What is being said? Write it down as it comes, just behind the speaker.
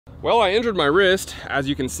Well, I injured my wrist. As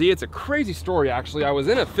you can see, it's a crazy story actually. I was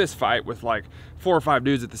in a fist fight with like 4 or 5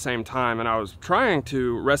 dudes at the same time, and I was trying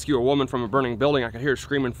to rescue a woman from a burning building. I could hear her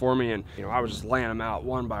screaming for me, and I was just laying them out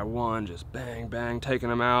one by one, just bang, bang, taking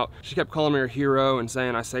them out. She kept calling me her hero and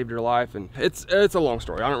saying I saved her life, and it's a long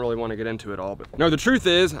story. I don't really want to get into it all, but no, the truth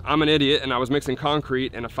is I'm an idiot, and I was mixing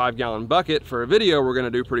concrete in a 5-gallon bucket for a video we're gonna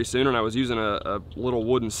do pretty soon, and I was using a little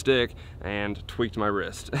wooden stick and tweaked my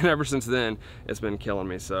wrist. And ever since then, it's been killing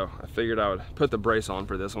me, so I figured I would put the brace on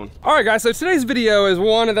for this one. All right, guys, so today's video is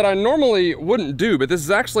one that I normally wouldn't do, but this is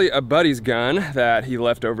actually a buddy's gun that he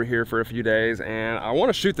left over here for a few days, and I want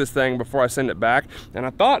to shoot this thing before I send it back, and I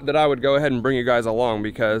thought that I would go ahead and bring you guys along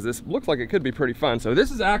because this looks like it could be pretty fun. So this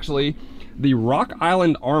is actually the Rock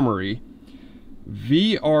Island Armory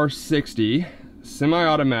VR60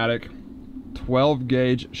 semi-automatic 12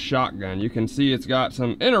 gauge shotgun. You can see it's got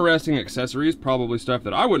some interesting accessories, probably stuff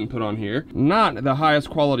that I wouldn't put on here. Not the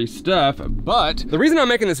highest quality stuff, but the reason I'm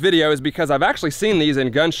making this video is because I've actually seen these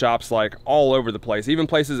in gun shops like all over the place, even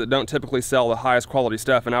places that don't typically sell the highest quality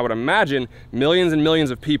stuff, and I would imagine millions and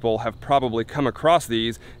millions of people have probably come across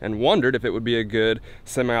these and wondered if it would be a good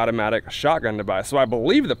semi-automatic shotgun to buy. So I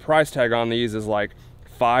believe the price tag on these is like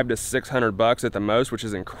 $500 to $600 at the most, which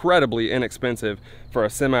is incredibly inexpensive for a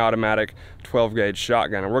semi-automatic 12 gauge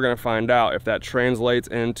shotgun. And we're gonna find out if that translates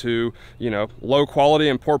into, low quality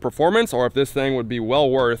and poor performance, or if this thing would be well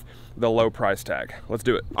worth the low price tag. Let's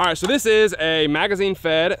do it. All right, so this is a magazine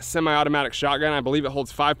fed semi-automatic shotgun. I believe it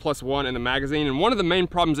holds 5+1 in the magazine. And one of the main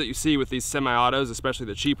problems that you see with these semi-autos, especially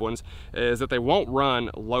the cheap ones, is that they won't run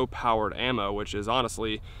low powered ammo, which is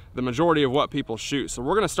honestly the majority of what people shoot. So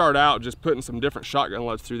we're gonna start out just putting some different shotgun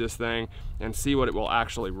loads through this thing and see what it will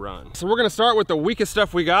actually run. So we're gonna start with the weakest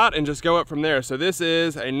stuff we got and just go up from there. So this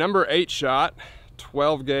is a number 8 shot,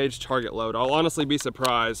 12 gauge target load. I'll honestly be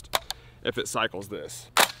surprised if it cycles this.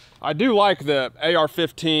 I do like the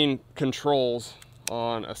AR-15 controls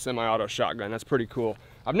on a semi-auto shotgun. That's pretty cool.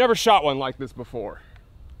 I've never shot one like this before.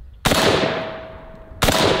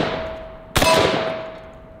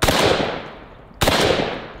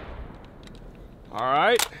 All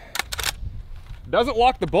right. Doesn't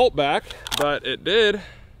lock the bolt back, but it did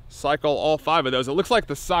cycle all 5 of those. It looks like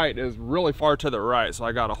the sight is really far to the right, so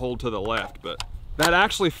I got to hold to the left, but that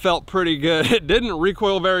actually felt pretty good. It didn't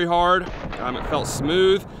recoil very hard. It felt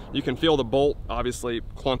smooth. You can feel the bolt obviously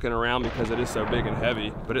clunking around because it is so big and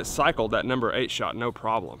heavy, but it cycled that number 8 shot no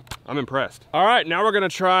problem. I'm impressed. All right, now we're gonna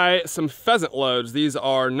try some pheasant loads. These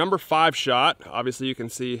are number 5 shot. Obviously you can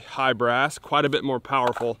see high brass, quite a bit more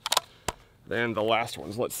powerful than the last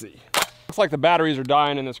ones. Let's see. Looks like the batteries are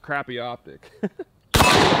dying in this crappy optic.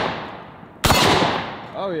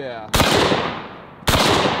 Oh yeah.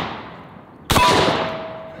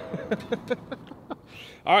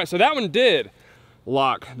 All right, so that one did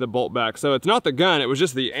lock the bolt back. So it's not the gun, it was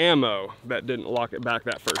just the ammo that didn't lock it back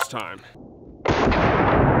that first time.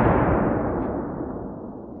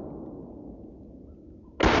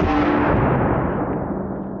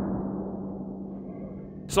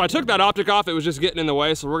 So I took that optic off, it was just getting in the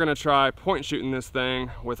way, so we're gonna try point shooting this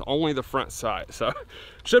thing with only the front sight. So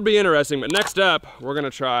should be interesting, but next up, we're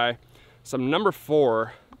gonna try some number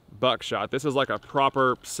 4 buckshot. This is like a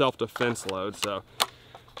proper self-defense load, so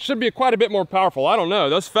should be quite a bit more powerful. I don't know,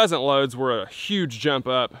 those pheasant loads were a huge jump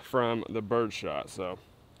up from the bird shot, so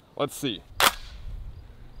let's see.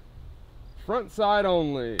 Front side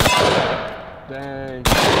only. Dang.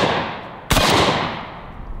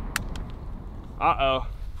 Uh-oh.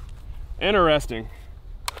 Interesting.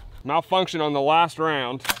 Malfunction on the last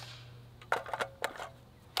round.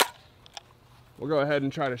 We'll go ahead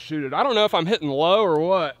and try to shoot it. I don't know if I'm hitting low or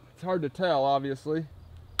what. It's hard to tell, obviously.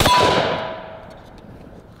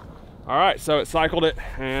 All right, so it cycled it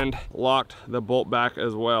and locked the bolt back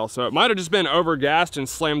as well. So it might have just been over-gassed and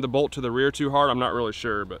slammed the bolt to the rear too hard. I'm not really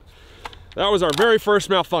sure, but that was our very first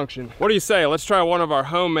malfunction. What do you say? Let's try one of our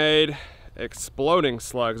homemade exploding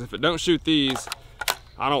slugs. If it don't shoot these,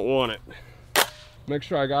 I don't want it. Make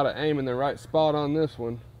sure I got to aim in the right spot on this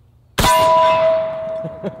one.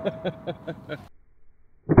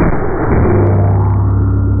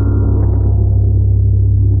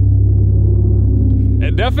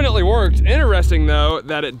 It definitely worked. Interesting though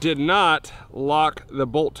that it did not lock the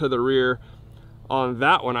bolt to the rear on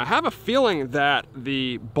that one. I have a feeling that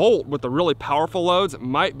the bolt with the really powerful loads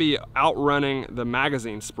might be outrunning the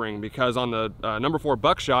magazine spring, because on the number 4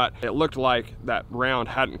 buckshot, it looked like that round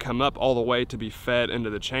hadn't come up all the way to be fed into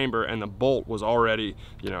the chamber and the bolt was already,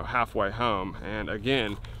 halfway home. And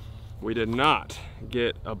again, we did not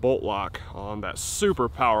get a bolt lock on that super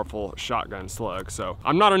powerful shotgun slug. So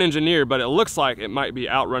I'm not an engineer, but it looks like it might be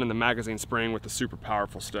outrunning the magazine spring with the super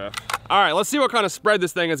powerful stuff. All right, let's see what kind of spread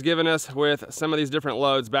this thing has given us with some of these different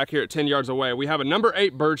loads back here at 10 yards away. We have a number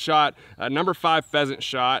 8 bird shot, a number 5 pheasant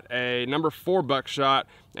shot, a number 4 buckshot,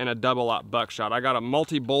 and a double-aught buckshot. I got a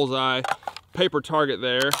multi-bullseye paper target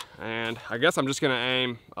there, and I guess I'm just gonna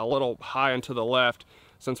aim a little high and to the left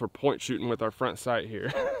since we're point shooting with our front sight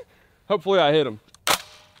here. Hopefully I hit him.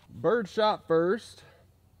 Bird shot first.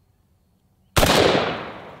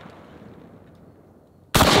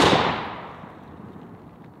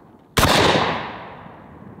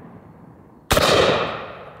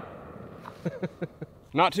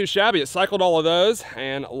 Not too shabby. It cycled all of those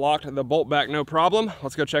and locked the bolt back no problem.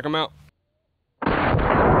 Let's go check them out.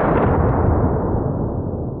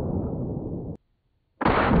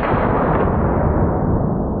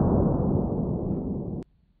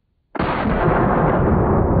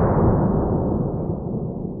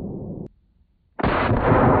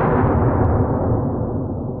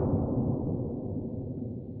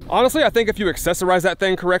 Honestly, I think if you accessorize that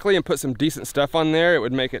thing correctly and put some decent stuff on there, it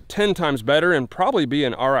would make it 10 times better and probably be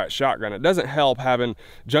an alright shotgun. It doesn't help having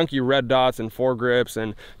junky red dots and foregrips,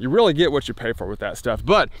 and you really get what you pay for with that stuff.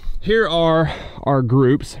 But here are our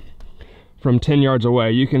groups from 10 yards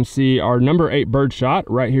away. You can see our number 8 bird shot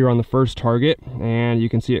right here on the first target, and you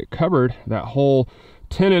can see it covered that whole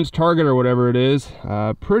 10-inch target or whatever it is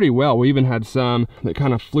pretty well. We even had some that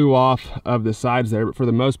kind of flew off of the sides there, but for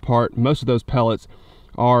the most part, most of those pellets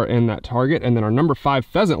are in that target. And then our number 5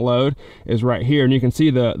 pheasant load is right here, and you can see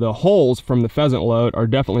the holes from the pheasant load are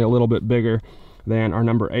definitely a little bit bigger than our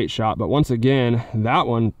number 8 shot. But once again, that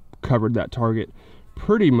one covered that target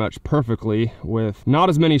pretty much perfectly with not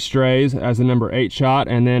as many strays as the number 8 shot.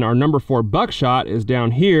 And then our number 4 buckshot is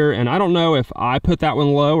down here, and I don't know if I put that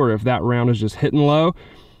one low or if that round is just hitting low,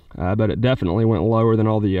 but it definitely went lower than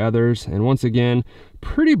all the others. And once again,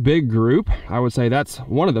 pretty big group. I would say that's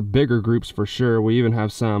one of the bigger groups for sure. We even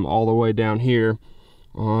have some all the way down here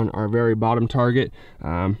on our very bottom target,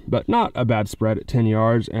 but not a bad spread at 10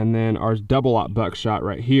 yards. And then our double-aught buckshot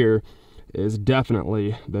right here is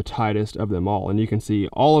definitely the tightest of them all. And you can see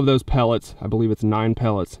all of those pellets, I believe it's 9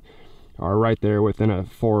 pellets, are right there within a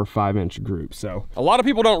 4 or 5 inch group. So a lot of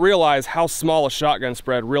people don't realize how small a shotgun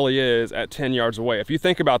spread really is at 10 yards away. If you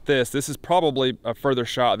think about this is probably a further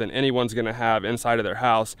shot than anyone's gonna have inside of their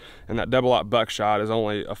house, and that double-aught buckshot is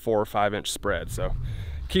only a 4 or 5 inch spread. So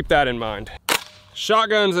keep that in mind.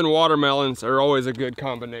 Shotguns and watermelons are always a good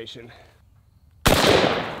combination.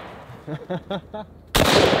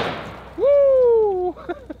 Woo!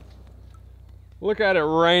 Look at it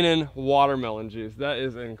raining watermelon juice. That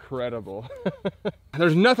is incredible.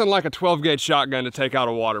 There's nothing like a 12 gauge shotgun to take out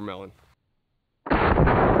a watermelon.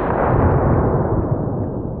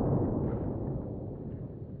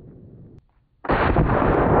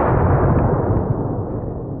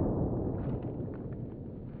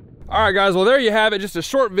 All right guys, well there you have it, just a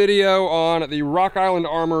short video on the Rock Island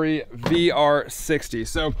Armory VR60.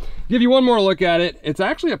 So give you one more look at it. It's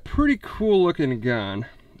actually a pretty cool looking gun,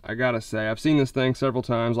 I gotta say. I've seen this thing several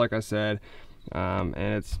times, like I said, and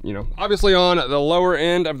it's, you know, obviously on the lower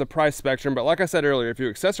end of the price spectrum, but like I said earlier, if you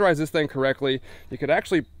accessorize this thing correctly, you could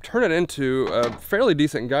actually turn it into a fairly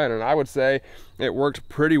decent gun, and I would say it worked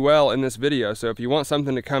pretty well in this video. So if you want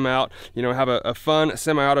something to come out, you know, have a fun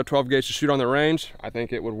semi-auto 12 gauge to shoot on the range, I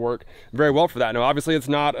think it would work very well for that. Now obviously it's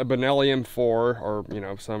not a Benellium 4 or, you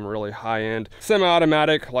know, some really high-end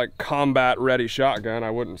semi-automatic like combat ready shotgun. I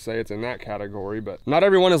wouldn't say it's in that category, but not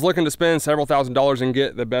everyone is looking to spend several $1000s and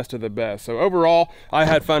get the best of the best. So overall, I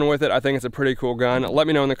had fun with it. I think it's a pretty cool gun. Let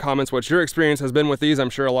me know in the comments what your experience has been with these. I'm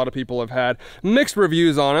sure a lot of people have had mixed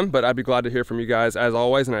reviews on them, but I'd be glad to hear from you guys as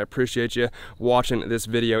always, and I appreciate you watching this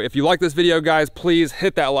video. If you like this video, guys, please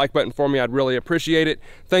hit that like button for me. I'd really appreciate it.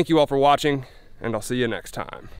 Thank you all for watching, and I'll see you next time.